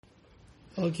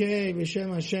Okay,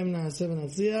 B'Shem Hashem Na'aseh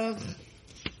V'Natzliach.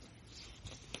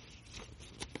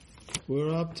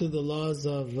 We're up to the laws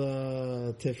of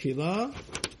Tefillah.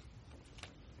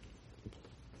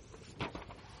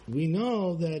 We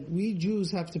know that we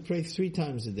Jews have to pray 3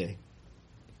 times a day.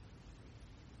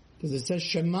 Because it says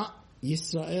Shema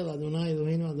Yisrael Adonai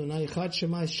Eloheinu Adonai Echad.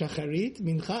 Shema is Shacharit,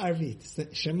 Mincha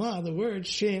Arvit. Shema, the word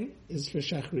Shin is for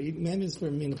Shacharit, Mem is for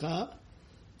Mincha,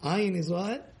 Ayin is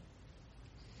what?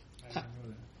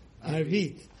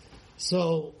 Arvit.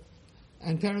 So,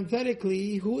 and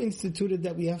parenthetically, who instituted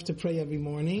that we have to pray every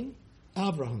morning?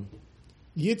 Abraham.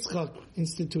 Yitzchak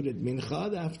instituted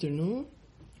Mincha, the afternoon.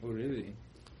 Oh, really?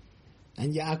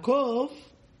 And Yaakov,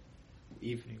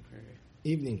 Evening prayer.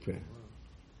 Evening prayer.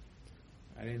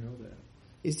 Wow. I didn't know that.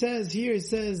 It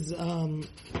says,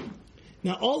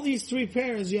 now all these 3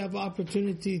 prayers you have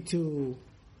opportunity to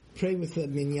pray with a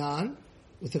minyan,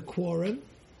 with a quorum,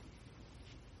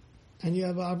 and you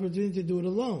have an opportunity to do it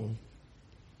alone.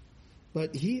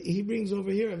 But he brings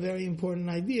over here a very important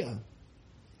idea,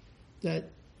 that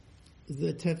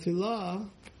the tefillah,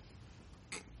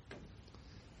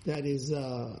 that is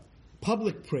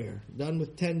public prayer, done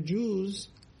with 10 Jews,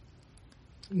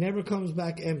 never comes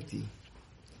back empty.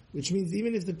 Which means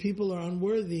even if the people are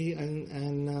unworthy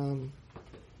and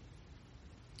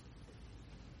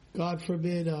God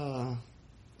forbid,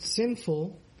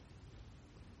 sinful,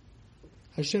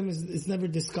 Hashem is never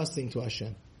disgusting to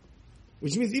Hashem.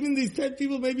 Which means even these 10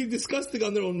 people may be disgusting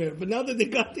on their own merit, but now that they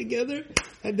got together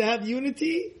and they have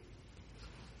unity,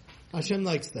 Hashem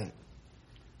likes that.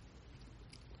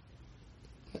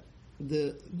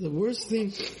 The worst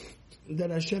thing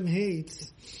that Hashem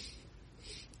hates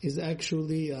is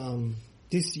actually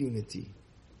disunity.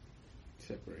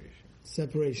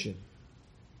 Separation.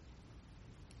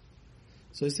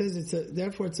 So it says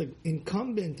therefore it's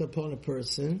incumbent upon a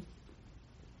person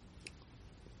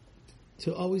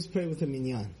to always pray with a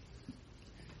minyan.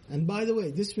 And by the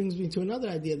way, this brings me to another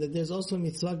idea, that there's also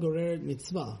mitzvah goreret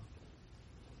mitzvah,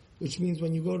 which means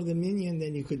when you go to the minyan,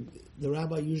 then the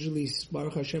rabbi usually,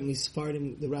 Baruch Hashem,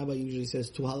 the rabbi usually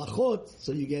says 2 halachot,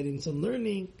 so you get in some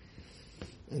learning,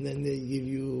 and then they give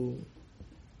you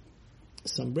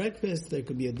some breakfast, there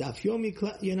could be a daf yomi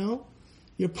class,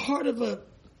 You're part of a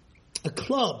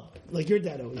club, like your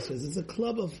dad always says. It's a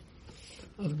club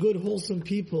of good, wholesome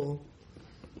people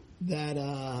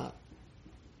that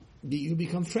you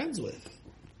become friends with.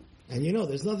 And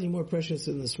there's nothing more precious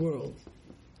in this world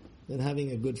than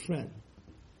having a good friend.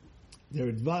 Their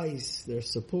advice, their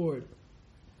support,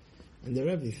 and their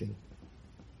everything.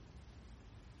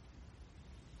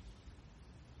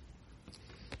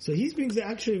 So he brings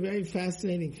actually a very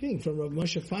fascinating thing from Rav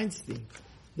Moshe Feinstein,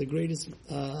 the greatest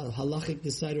halachic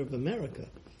decider of America.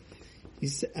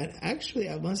 And actually,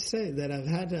 I must say that I've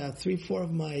had 3-4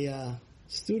 of my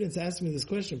students ask me this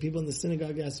question. People in the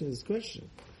synagogue ask me this question.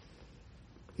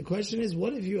 The question is,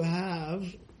 what if you have,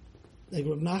 like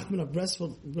Rav Nachman of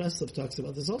Breslov talks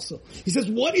about this also. He says,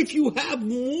 what if you have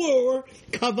more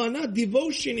kavanah,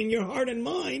 devotion in your heart and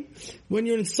mind when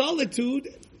you're in solitude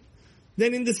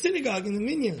than in the synagogue, in the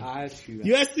minyan? I asked you that.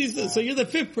 You asked these, so you're the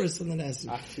 5th person that asked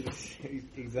you. Actually,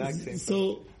 exact same.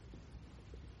 So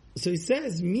he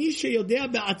says, Mi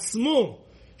sheyodea be'atzmo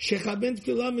shekhaben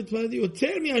tefillah mitvarad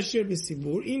yoter mi'asher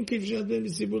b'sibur im kivshaben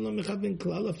b'sibur lo mechaben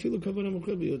klal afilu kavanah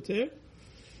mukhel b'yoter.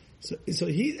 So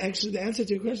he actually, the answer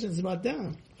to your question is about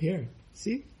down here.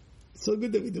 See, it's so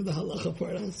good that we do the halacha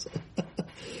part also.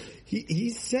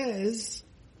 he says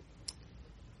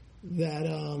that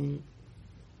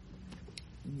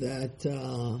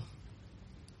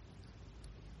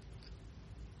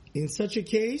in such a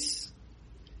case,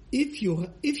 if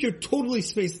you're totally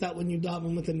spaced out when you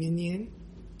daven with a minyan,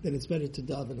 then it's better to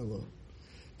daven alone.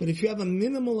 But if you have a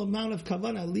minimal amount of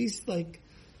kavanah, at least like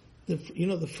the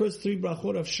first 3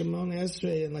 brachot of Shemona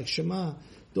Esrei and like Shema,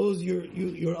 those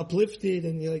you're uplifted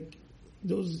and you're like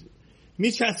those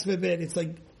mishas vebed. It's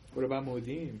like, what about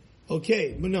modim?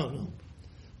 Okay, but no.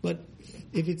 But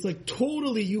if it's like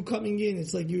totally you coming in,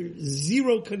 it's like you're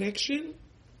zero connection.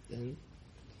 Then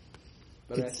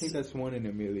but I think that's 1 in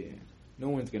a million. No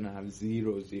one's gonna have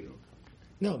 0.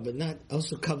 No, but not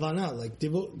also kavanah, like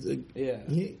yeah.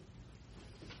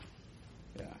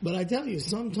 But I tell you,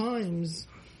 sometimes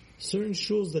certain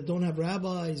shuls that don't have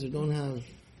rabbis or don't have,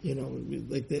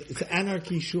 it's an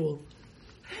anarchy shul,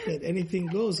 that anything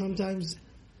goes. Sometimes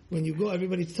when you go,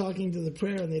 everybody's talking to the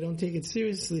prayer and they don't take it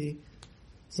seriously.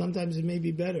 Sometimes it may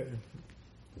be better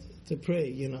to pray,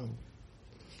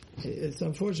 It's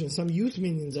unfortunate. Some youth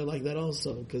minions are like that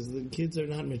also, because the kids are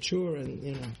not mature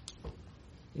and,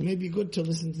 it may be good to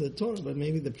listen to the Torah, but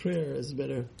maybe the prayer is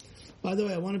better. By the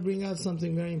way, I want to bring out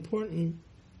something very important.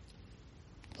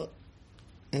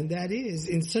 And that is,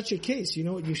 in such a case, you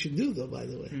know what you should do though, by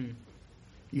the way?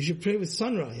 You should pray with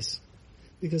sunrise.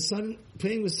 Because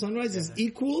praying with sunrise is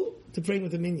equal to praying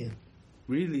with a minyan.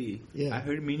 Really? Yeah. I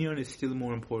heard minyan is still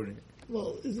more important.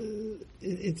 Well,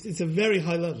 it's a very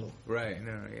high level. Right,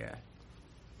 yeah.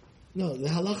 No, the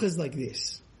halacha is like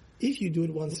this. If you do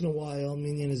it once in a while,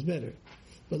 minyan is better.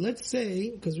 But let's say,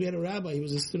 because we had a rabbi, he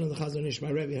was a student of the Chazon Ish, my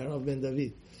Rebbe, Harav Ben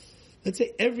David. Let's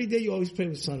say every day you always pray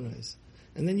with sunrise.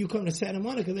 And then you come to Santa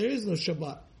Monica, there is no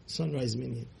Shabbat sunrise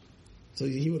minyan. So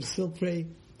he would still pray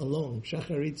alone,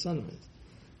 Shacharit sunrise.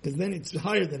 Because then it's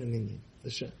higher than a minyan, the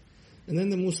Shah. And then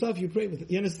the Musaf you pray with.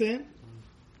 You understand?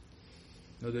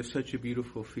 No, there's such a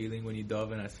beautiful feeling when you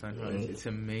daven at sunrise. It's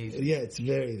amazing. Yeah, it's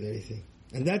very, very thing.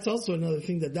 And that's also another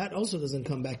thing that also doesn't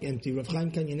come back empty. Rav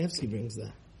Chaim Kanievsky brings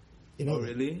that. You know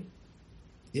really?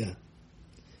 Yeah.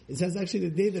 It says actually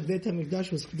the day that Beit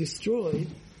HaMikdash was destroyed,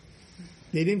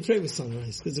 they didn't pray with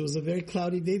sunrise because it was a very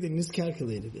cloudy day. They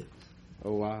miscalculated it.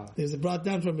 Oh, wow. There's a brought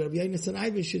down from Rabbi Yonasan and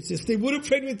Ibish. It says if they would have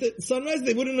prayed with the sunrise,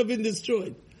 they wouldn't have been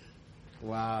destroyed.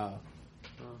 Wow.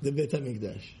 The Beit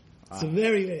HaMikdash. It's a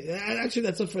very, actually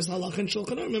that's the first halach in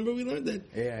Shulchan Aruch. Remember we learned that?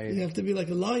 Yeah. You have to be like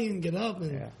a lion, get up.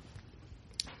 And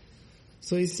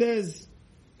So he says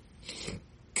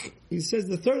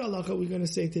the third halacha we're going to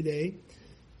say today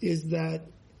is that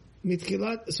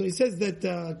mitchilat. So he says that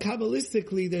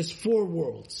Kabbalistically there's 4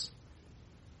 worlds.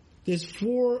 There's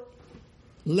 4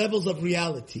 levels of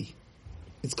reality.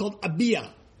 It's called Abiyah.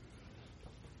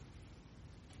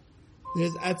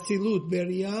 There's Atzilut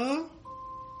Beria.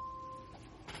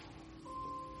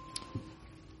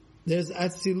 There's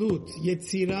Atzilut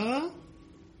Yetzira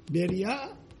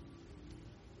Beria.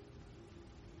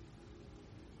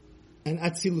 And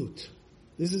Atzilut.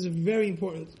 This is a very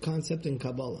important concept in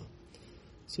Kabbalah.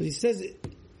 So he says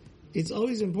it's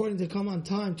always important to come on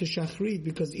time to Shacharit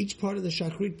because each part of the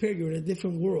Shacharit prayer you're in a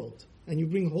different world. And you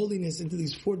bring holiness into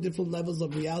these 4 different levels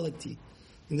of reality.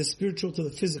 In the spiritual to the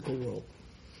physical world.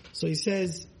 So he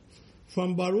says,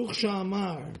 from Baruch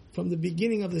Sha'amar, from the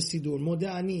beginning of the Sidur, Modeh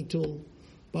Ani till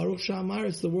Baruch Sha'amar,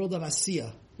 it's the world of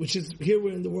Asiya. Which is, here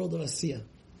we're in the world of Asiya.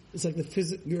 It's like the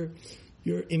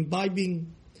you're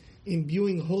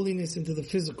imbuing holiness into the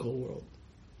physical world.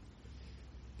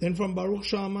 Then from Baruch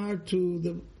Sha'amar to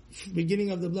the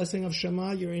beginning of the blessing of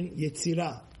Shema, you're in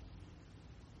Yetzirah.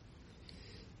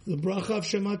 The bracha of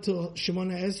Shema to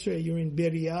Shemona Esrei, you're in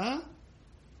Beria.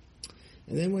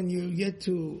 And then when you get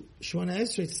to Shemona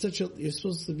Esrei, you're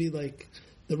supposed to be like,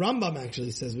 the Rambam actually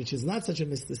says, which is not such a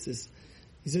mysticist.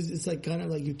 He says it's like kind of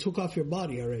like you took off your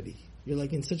body already. You're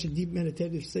like in such a deep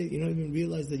meditative state, you don't even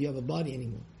realize that you have a body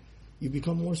anymore. You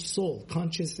become more soul,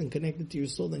 conscious and connected to your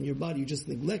soul than your body. You just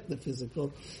neglect the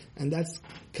physical. And that's,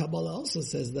 Kabbalah also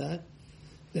says that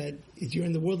if you're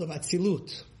in the world of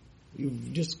Atzilut,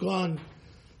 you've just gone,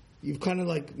 you've kind of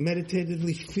like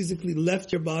meditatively, physically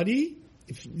left your body.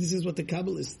 If this is what the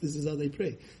Kabbalists, this is how they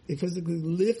pray. They physically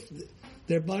lift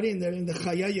their body and they're in the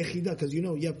Chaya Yechidah, because you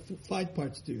know you have 5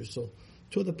 parts to your soul.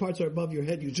 2 of the parts are above your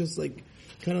head. You just like,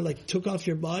 kind of like took off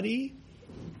your body,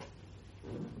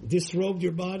 disrobed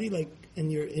your body, like,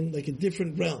 and you're in like a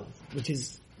different realm, which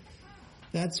is,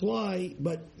 that's why,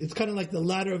 but it's kind of like the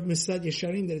ladder of Mesad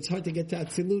Yesharim, that it's hard to get to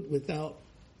Atzilut without.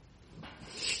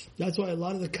 That's why a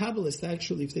lot of the Kabbalists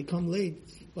actually, if they come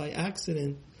late by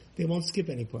accident, they won't skip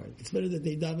any part. It's better that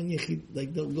they daven Yechid,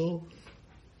 like they'll go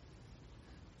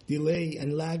delay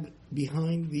and lag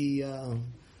behind the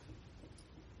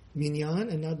Minyan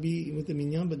and not be with the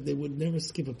Minyan, but they would never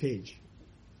skip a page.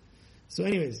 So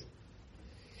anyways,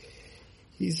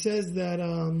 he says that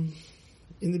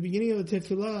in the beginning of the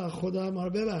Tefillah, Choda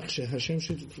Marbeh Bachsheh, Hashem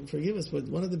should forgive us, but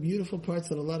one of the beautiful parts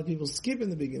that a lot of people skip in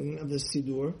the beginning of the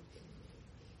Sidur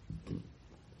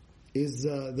is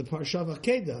the Parsha of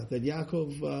Akedah, that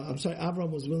Avram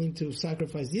was willing to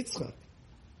sacrifice Yitzchak.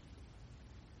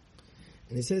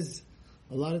 And it says,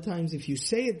 a lot of times if you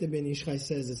say it, the Ben Ishchai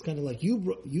says, it's kind of like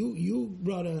you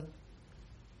brought a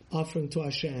offering to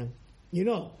Hashem. You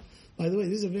know, by the way,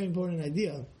 this is a very important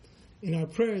idea. In our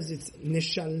prayers, it's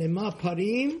Neshalema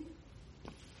Parim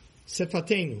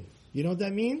Sefatenu. You know what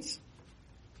that means?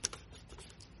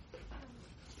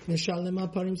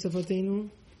 Neshalema Parim Sefatenu,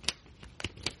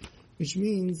 which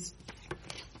means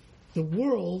the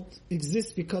world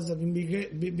exists because of, in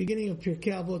the beginning of Pirkei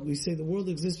Avot, we say the world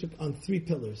exists on 3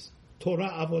 pillars.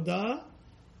 Torah, Avodah,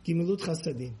 Gimilut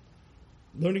Chasadim.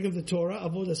 Learning of the Torah,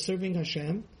 Avodah, serving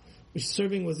Hashem, which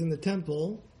serving was in the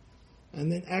temple,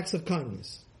 and then acts of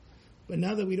kindness. But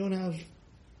now that we don't have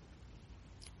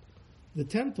the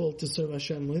temple to serve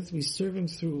Hashem with, we serve Him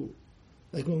through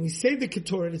Like when we say the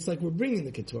Ketoret, it's like we're bringing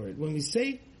the Ketoret. When we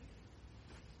say,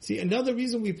 see, another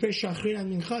reason we pray Shacharit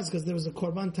and Mincha is because there was a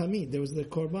Korban Tamid. There was the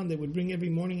Korban they would bring every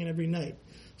morning and every night.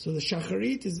 So the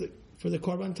Shacharit is for the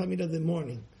Korban Tamid of the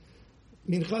morning.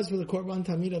 Mincha is for the Korban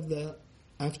Tamid of the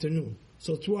afternoon.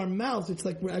 So through our mouth, it's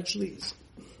like we're actually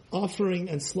offering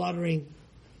and slaughtering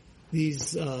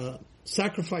these,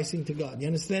 sacrificing to God. You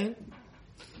understand?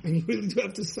 And you really do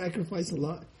have to sacrifice a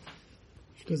lot.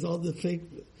 Because all the fake,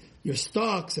 your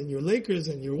stocks and your Lakers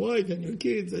and your wife and your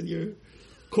kids and your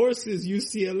courses,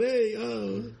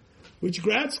 UCLA, which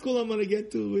grad school I'm going to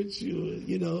get to, which,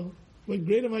 what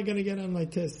grade am I going to get on my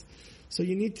test? So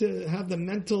you need to have the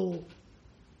mental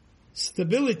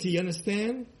stability, you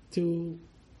understand? To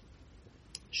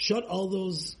shut all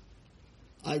those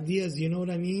ideas, you know what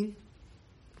I mean?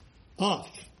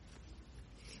 Off.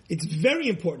 It's very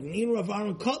important. Even Rav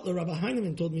Aaron Kotler, Rabbi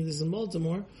Heinemann told me this in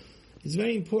Baltimore. It's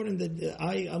very important that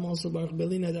I'm also Baruch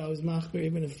Belina, that I was machber,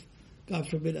 even if, God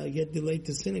forbid, I get delayed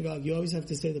to synagogue. You always have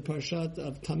to say the Parshat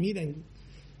of Tamid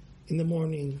in the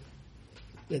morning.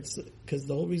 That's because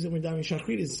the whole reason we're davening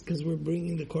Shacharit is because we're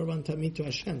bringing the Korban Tamid to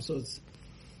Hashem. So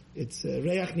it's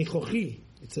Reach Nichochi.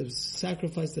 It's a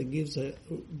sacrifice that gives a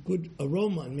good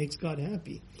aroma and makes God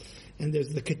happy. And there's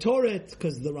the Ketoret,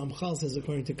 because the Ramchal says,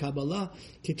 according to Kabbalah,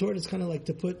 Ketoret is kind of like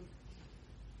to put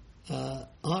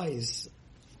eyes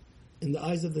in the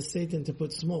eyes of the Satan, to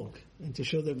put smoke and to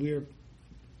show that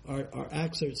our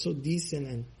acts are so decent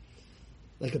and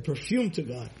like a perfume to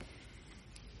God.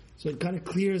 So it kind of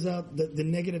clears out the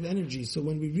negative energy. So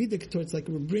when we read the Ketoret, it's like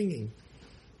we're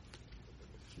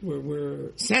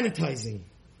sanitizing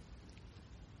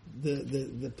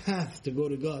the path to go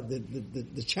to God,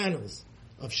 the channels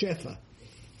of Shefa.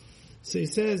 So he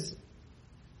says,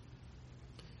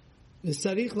 it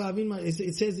says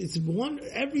it's one,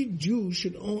 every Jew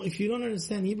should own, if you don't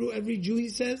understand Hebrew, every Jew, he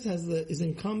says, is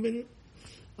incumbent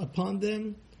upon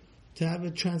them to have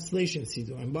a translation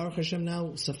Siddur. And Baruch Hashem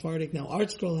now, Sephardic, now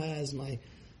Art Scroll has, my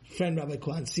friend Rabbi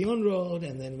Kohan Sion wrote,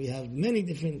 and then we have many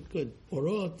different good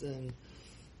Orot, and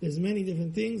there's many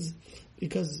different things,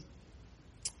 because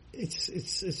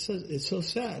it's so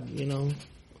sad,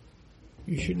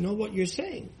 You should know what you're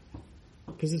saying,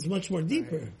 because it's much more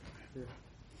deeper.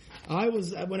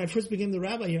 When I first became the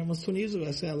rabbi here almost 20 years ago,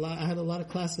 I had a lot of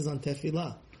classes on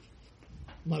tefillah.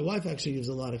 My wife actually gives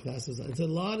a lot of classes.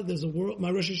 There's a world, my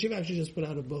Rosh Hashiva actually just put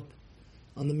out a book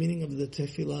on the meaning of the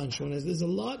tefillah and Shonez.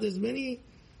 There's many,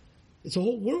 it's a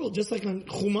whole world, just like on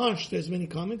Chumash, there's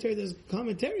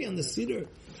commentary on the Siddur.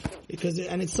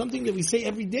 And it's something that we say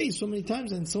every day so many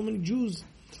times, and so many Jews,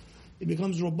 it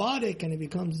becomes robotic and it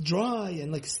becomes dry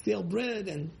and like stale bread,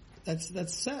 and that's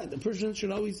sad. The person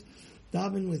should always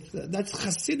daven with, that's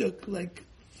Hasidic, like,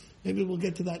 maybe we'll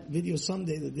get to that video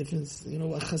someday, the difference,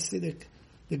 what Hasidic,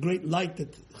 the great light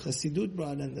that Hasidut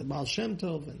brought, and the Baal Shem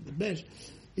Tov and the Besh.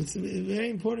 It's very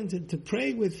important to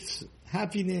pray with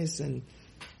happiness and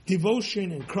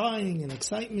devotion and crying and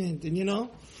excitement, and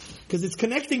because it's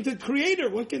connecting to the Creator.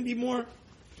 What can be more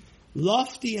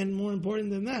lofty and more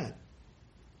important than that?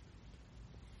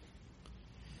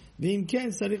 He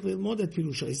says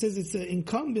it's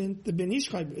incumbent, the Ben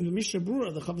Ishchai, the Mishnah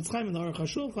Brura, the Chavetz Chaim, and the Aruch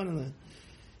HaShulchan.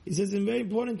 He says it's very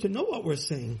important to know what we're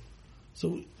saying.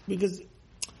 So, because,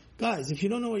 guys, if you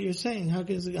don't know what you're saying, how are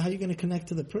you going to connect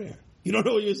to the prayer? You don't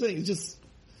know what you're saying. It's just,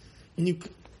 when you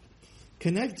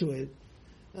connect to it,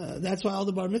 that's why all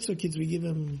the Bar Mitzvah kids, we give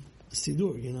them a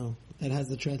Siddur, that has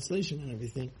the translation and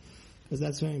everything, because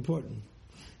that's very important.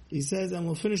 He says, and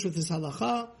we'll finish with this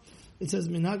halacha. It says,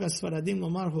 Minhag Sfaradim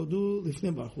Lomar Hodu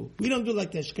Lifnei Baruch Hu. We don't do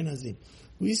like the Ashkenazim.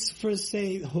 We first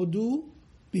say Hodu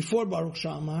before Baruch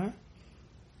Sha'amar,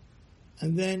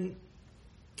 and then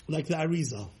like the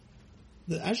Arizal.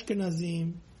 The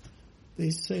Ashkenazim,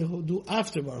 they say Hodu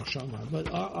after Baruch Sha'amar.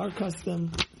 But our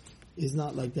custom is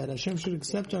not like that. Hashem should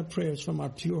accept our prayers from our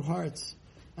pure hearts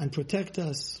and protect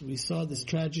us. We saw this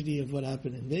tragedy of what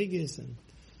happened in Vegas and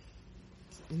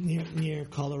near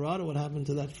Colorado, what happened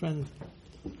to that friend,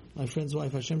 my friend's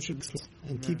wife. Hashem should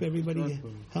and keep everybody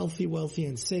healthy, wealthy,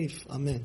 and safe. Amen.